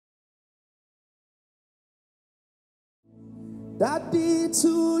Daddy,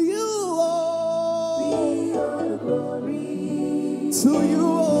 to you, oh, be all the glory. To you,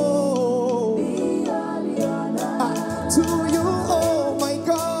 oh, be all the honor. To you, oh my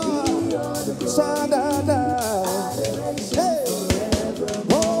God, Shadada. Hey,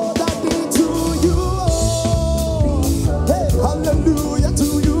 oh, Daddy, to you, oh, hey, hallelujah, to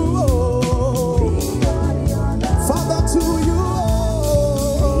you, oh, Father, to you,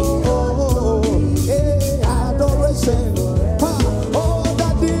 oh, hey, adoration.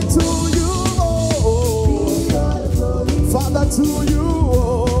 To you,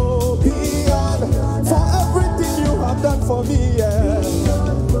 oh, beyond for everything you have done for me, yeah,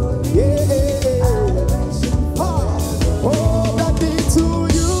 yeah, oh, Daddy, to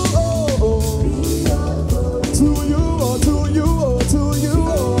you, oh, to you, oh, to you, oh, to you,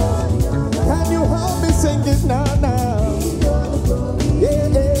 oh, can you help me sing it now, yeah,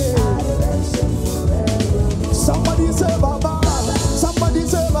 somebody say Baba, somebody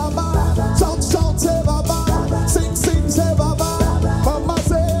say Baba, shout, shout, say Baba, sing, sing, say Baba.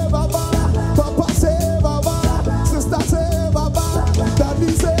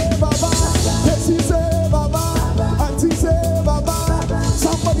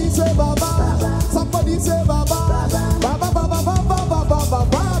 Somebody say Baba, Baba, Baba, Baba, Baba,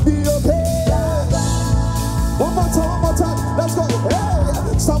 Baba, be okay. One more time, let's go.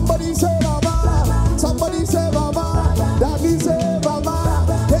 Hey, somebody say Baba, somebody say Baba, Daddy say Baba,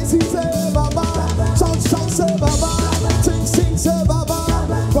 Casey say Baba, shout, shout say Baba, sing, sing say Baba,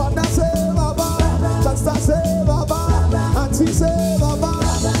 brother say Baba, sister say Baba, auntie say Baba,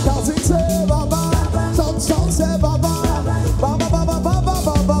 cousin say Baba, shout, shout say Baba, Baba, Baba, Baba,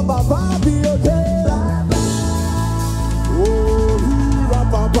 Baba, Baba, be okay.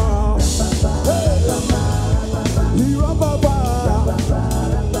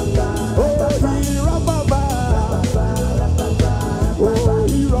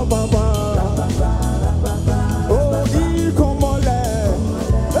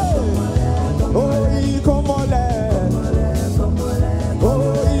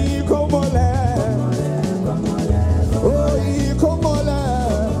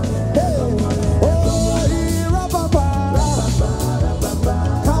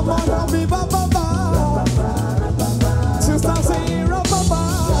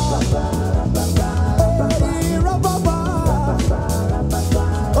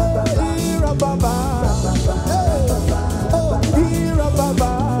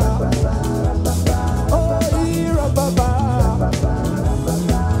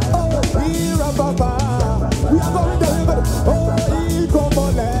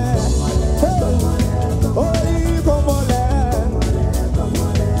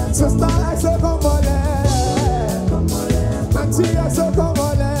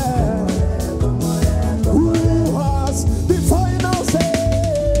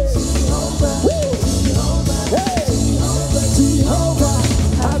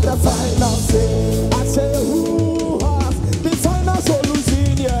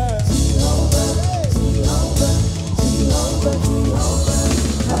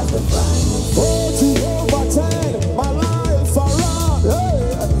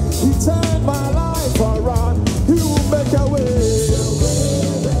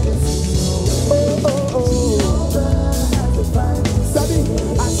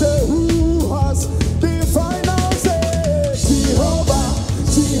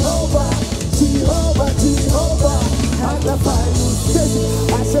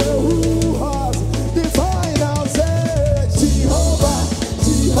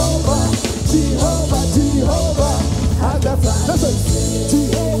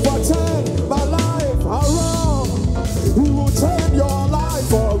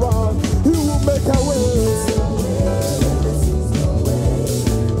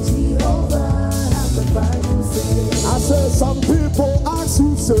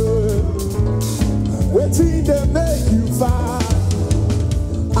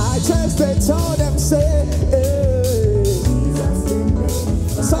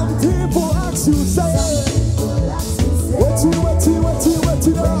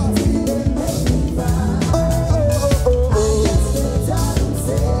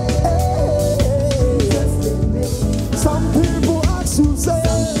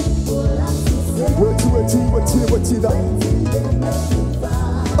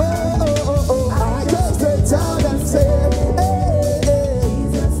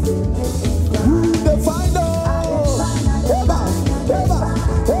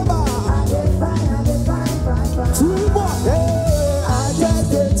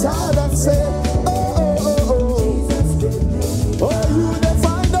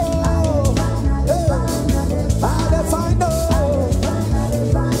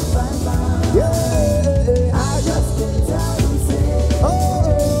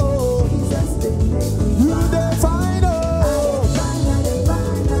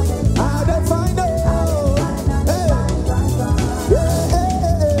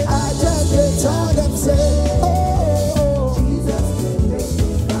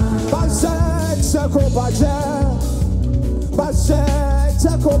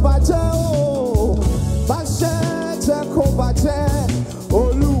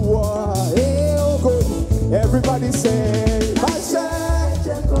 Everybody say, Bashe.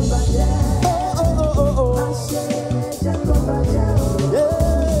 Oh, oh, oh, oh, oh.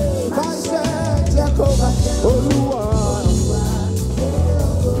 Yeah, Bashe, Jacoba, Oluwa.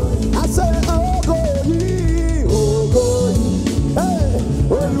 I say, oh, go ye, hey,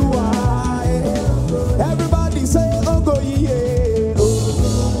 Oluwa. Everybody say, oh, go ye, oh,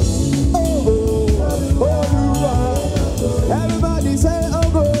 Oluwa. Everybody say, oh,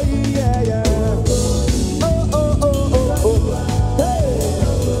 go ye, yeah, yeah.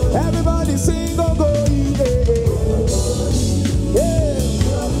 Everybody sing, oh, go, yeah.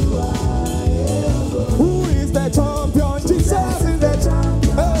 Who is the champion? Jesus is the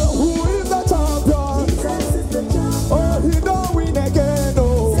champion. Who is the champion? Jesus is the champion. Oh, he don't win again,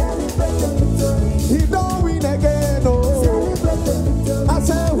 oh. He don't win again, oh. I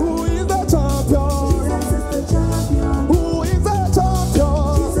say, who is the champion? Jesus is the champion. Who is the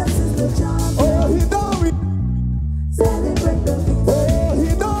champion? Jesus is the champion. Oh, he don't win. Celebrate the victory.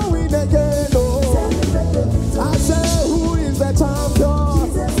 I say, who is the champion?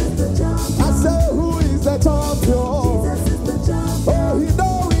 Jesus is the champion. I say, who is the champion? Jesus is the champion. Oh, he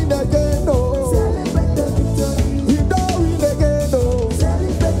don't win again, no. Celebrate the victory. He don't win again, no.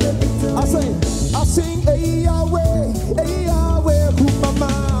 Celebrate the victory. I sing, hey Yahweh, who mama.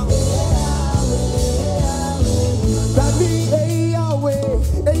 Daddy, hey Yahweh,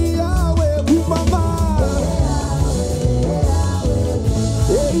 who mama.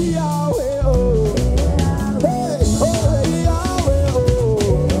 Hey Yahweh, oh.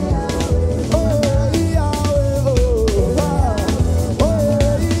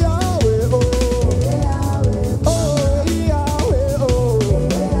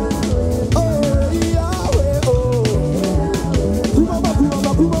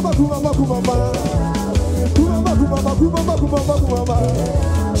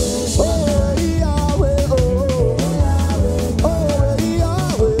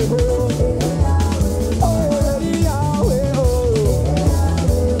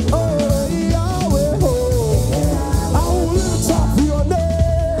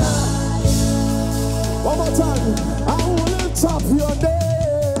 One more time, I will lift up your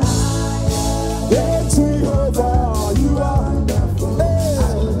name. Yeah, Jehovah, you are.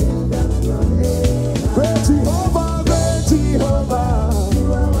 Great Jehovah, great Jehovah.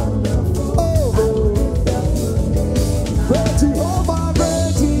 Oh, great Jehovah,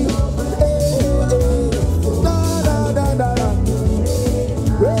 great Jehovah. Da, da, da, da, da.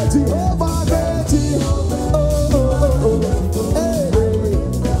 Great Jehovah, great Jehovah. Oh, oh, oh, oh. Hey,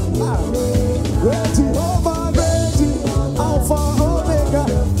 great Jehovah, great Jehovah. Alpha, Omega.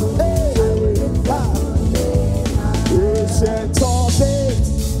 Hey, ancient of days.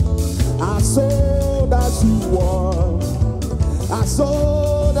 I saw that you were. I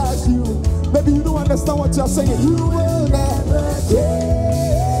saw that you. Maybe you don't understand what you're saying. You will never change.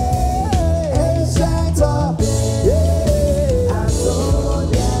 Ancient of days. Yeah.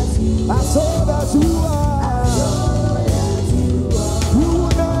 I saw that you are. You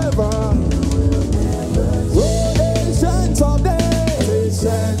will never. Ancient of days.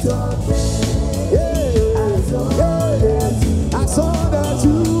 Ancient of days. Yeah. I saw that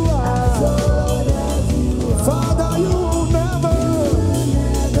you are. Father, you will never.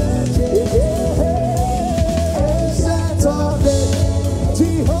 Ancient of days.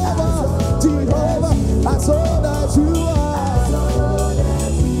 Jehovah, I saw that you are.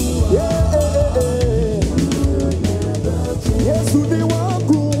 Yeah. Yes, you the one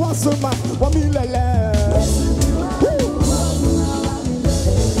who was a man. Wamilele.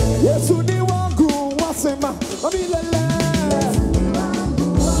 Yes, you the one who was a man. Wamilele.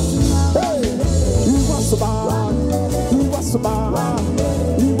 Hey, he was a man. He was a man.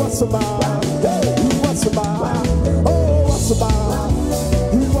 He was a man. Hey, he was a man. Oh, was a man.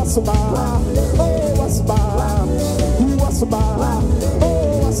 He was a man. Oh, was a man. He was a man.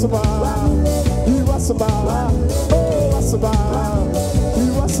 Oh, was a man. He was a man. Oh, was a man. He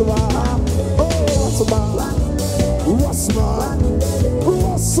was a man. Oh, was a man. Was a man.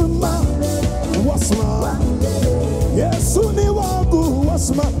 Was a man. Was a man. Yes, only one who was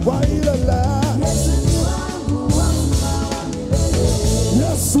a man. Why la la?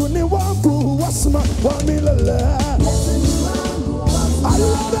 Yes, only one who was a man. Why la la? I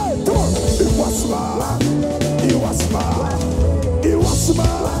love it. Come on. It was man. It was man. It was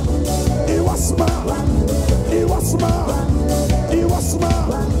man. It was man. It was man. It was man.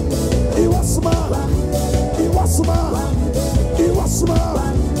 It was man. It was man. It was man.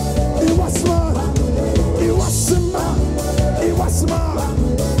 It was man. It was man. It was man.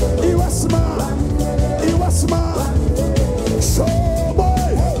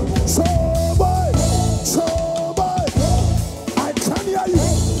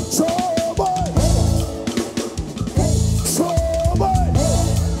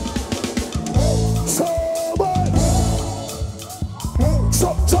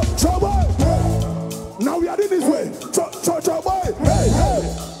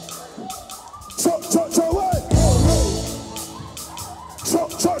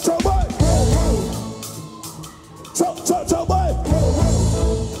 Cho boy. Cho boy.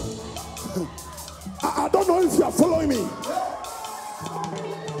 I don't know if you are following me.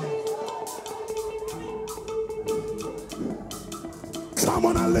 Come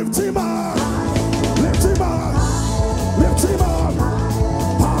on and lift him up. Lift him up. Lift him up.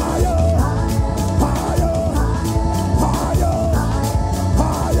 Higher. Higher. Higher.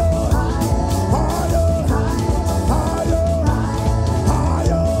 Higher. Higher. Higher. Higher.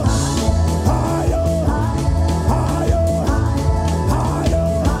 Higher.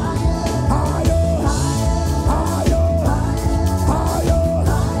 Higher. Higher.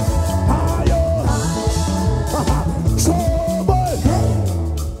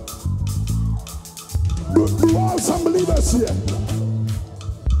 Some believers here.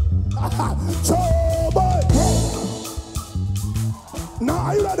 Now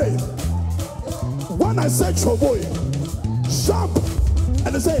are you ready? When I say Choboy, jump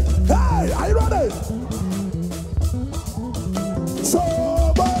and they say, hey, are you ready?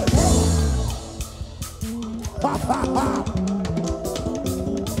 Choboy.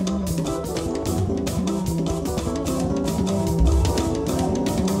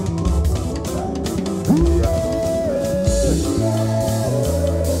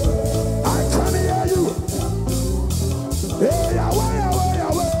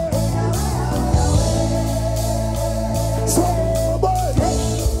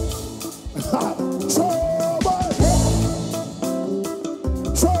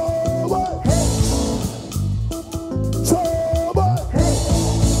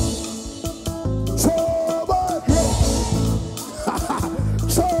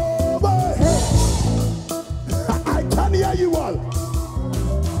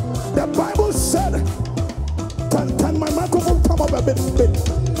 The Bible said, can my microphone come up a bit?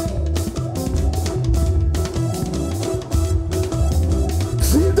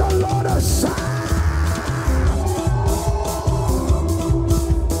 See the Lord aside.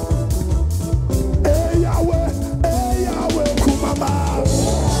 Hey Yahweh, Kumama.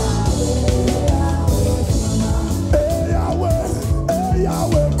 Hey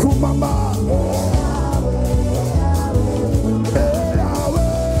Yahweh, Kumama.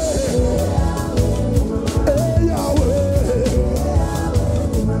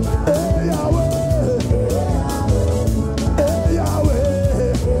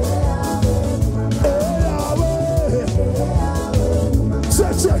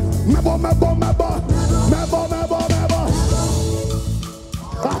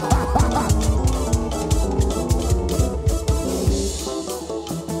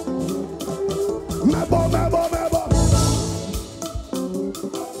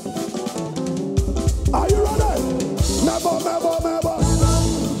 Are you ready?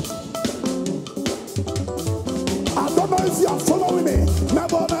 I don't know if you are following me.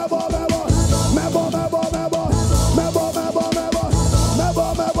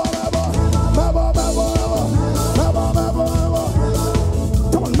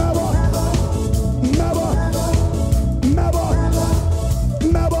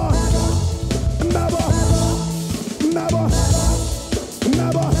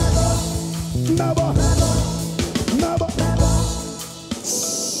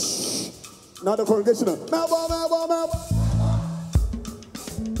 Now the congregation.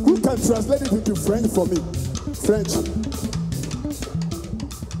 Who can translate it into French for me? French.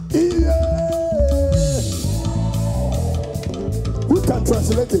 Yeah. Who can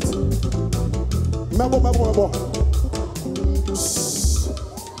translate it? Mebo.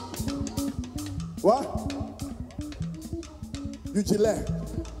 What? You Gile.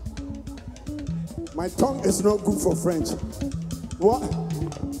 My tongue is not good for French. What?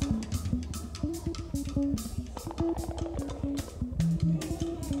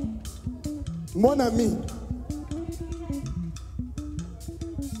 Mon ami.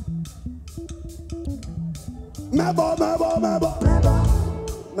 Mebo.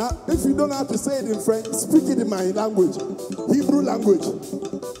 Now, if you don't know how to say it in French, speak it in my language, Hebrew language.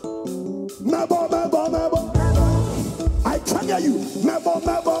 Mebo. I can hear you. Mebo.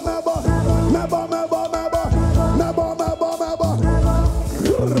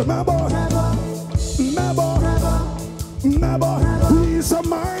 He's a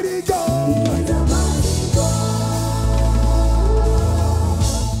mighty God.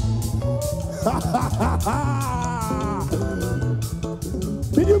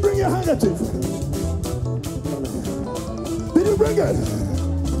 Did you bring your handkerchief? Did you bring it?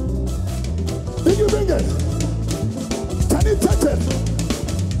 Did you bring it? Can you touch it?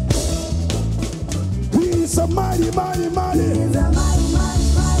 He's a mighty.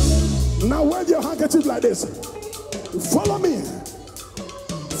 Now wave your handkerchief like this. Follow me.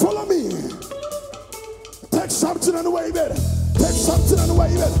 something and wave it. Take something and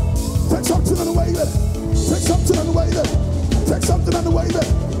wave it. Take something and wave it. Take something and wave it. Take something and wave it.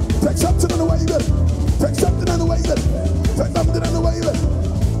 Take something and wave it. Take something and wave it. Take something and wave it.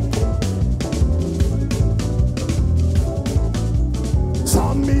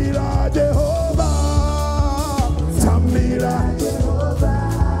 Samira Jehovah. Samira Jehovah.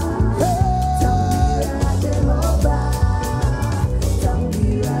 Samira Jehovah.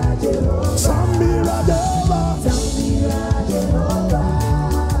 Samira Jehovah. Samira Jehovah.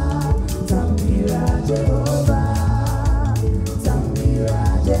 Samira Jehovah. Samira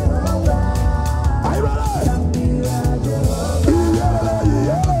Jehovah. Are you ready? Samira Jehovah.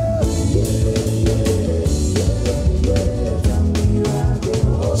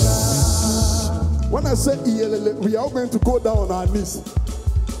 When I say we are going to go down on our knees.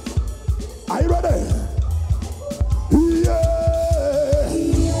 Are you ready?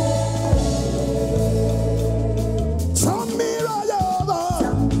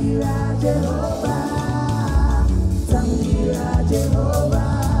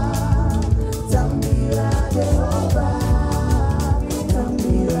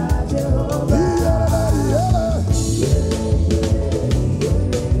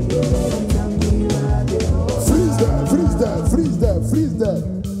 Freeze there.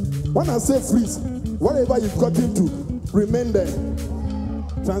 When I say freeze, whatever you've got into, remain there.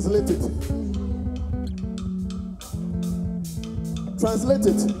 Translate it. Translate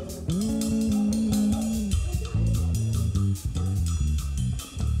it.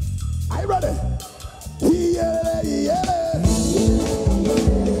 Are you ready?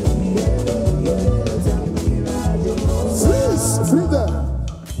 Freeze there.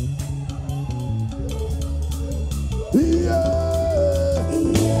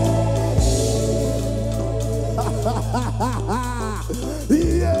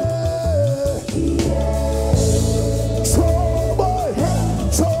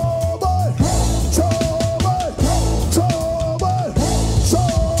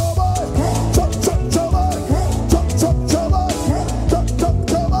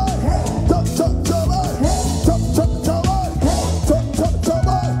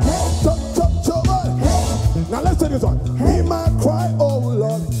 Now let's take this one. Hear my cry, oh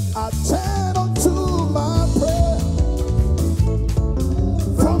Lord, attend unto my prayer.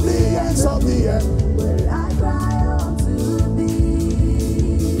 From the ends of the earth will I cry unto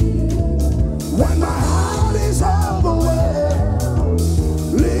thee. When my heart is overwhelmed,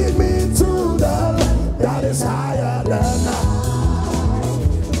 lead me to the land that is higher than I.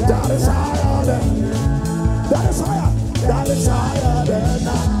 That is higher than I. That is higher. That is higher than I.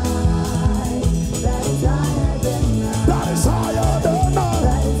 That is higher than I. That is higher than I.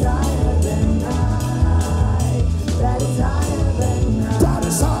 That is higher than I. That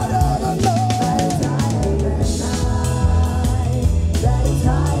is higher than I. That is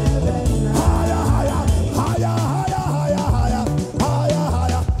higher than I. Higher, higher, higher, higher, higher, higher,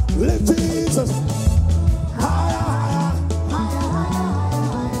 higher. Lift Jesus. Higher, higher, higher,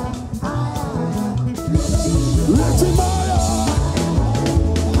 higher, higher. Lift him higher.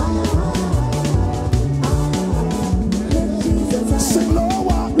 Sing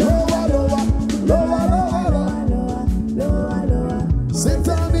lower, lower, lower, lower, lower, lower, lower, lower.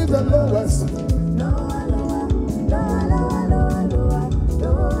 Satan is the lowest. Lower, lower, lower, lower, lower,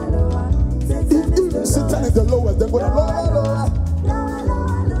 lower, lower. If Satan is the lowest, then go lower, lower,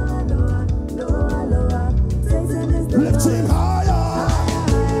 lower, lower, lower, lower. Lift him higher.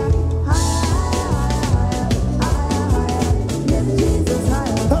 Lift Jesus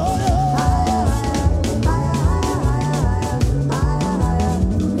higher.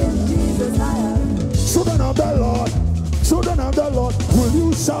 Children of the Lord, will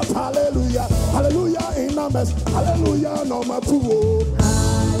you shout hallelujah? Hallelujah in numbers. Hallelujah number 2.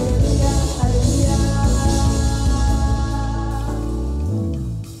 Hallelujah, hallelujah.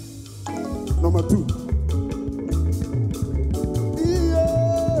 Number 2. Yeah.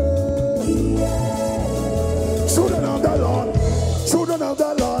 Children of the Lord, children of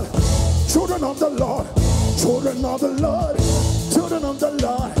the Lord, children of the Lord, children of the Lord, children of the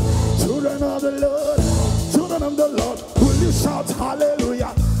Lord, children of the Lord. Children of the Lord, will you shout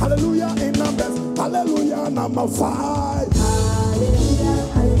hallelujah? Hallelujah in numbers. Hallelujah number 5. Hallelujah,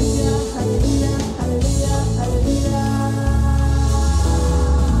 hallelujah, hallelujah, hallelujah, hallelujah.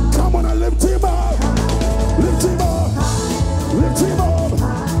 Come on and lift him up. Lift him up. Lift him up.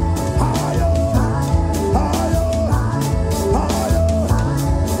 Higher, higher, higher, higher,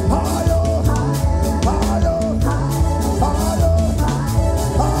 higher, higher.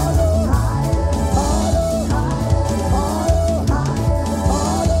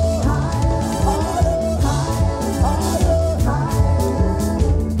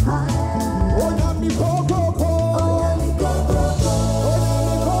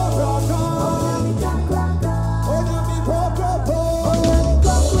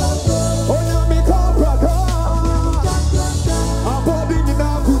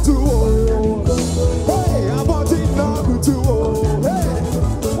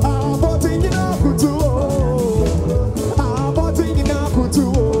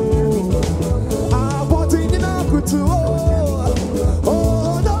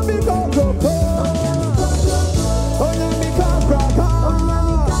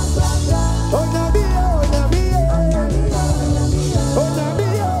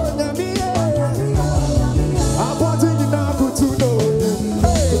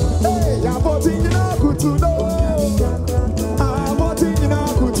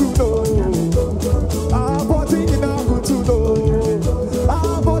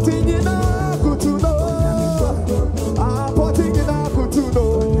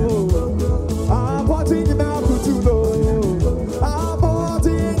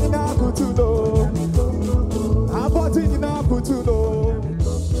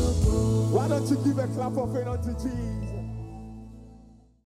 don't you give a clap of it unto Jesus?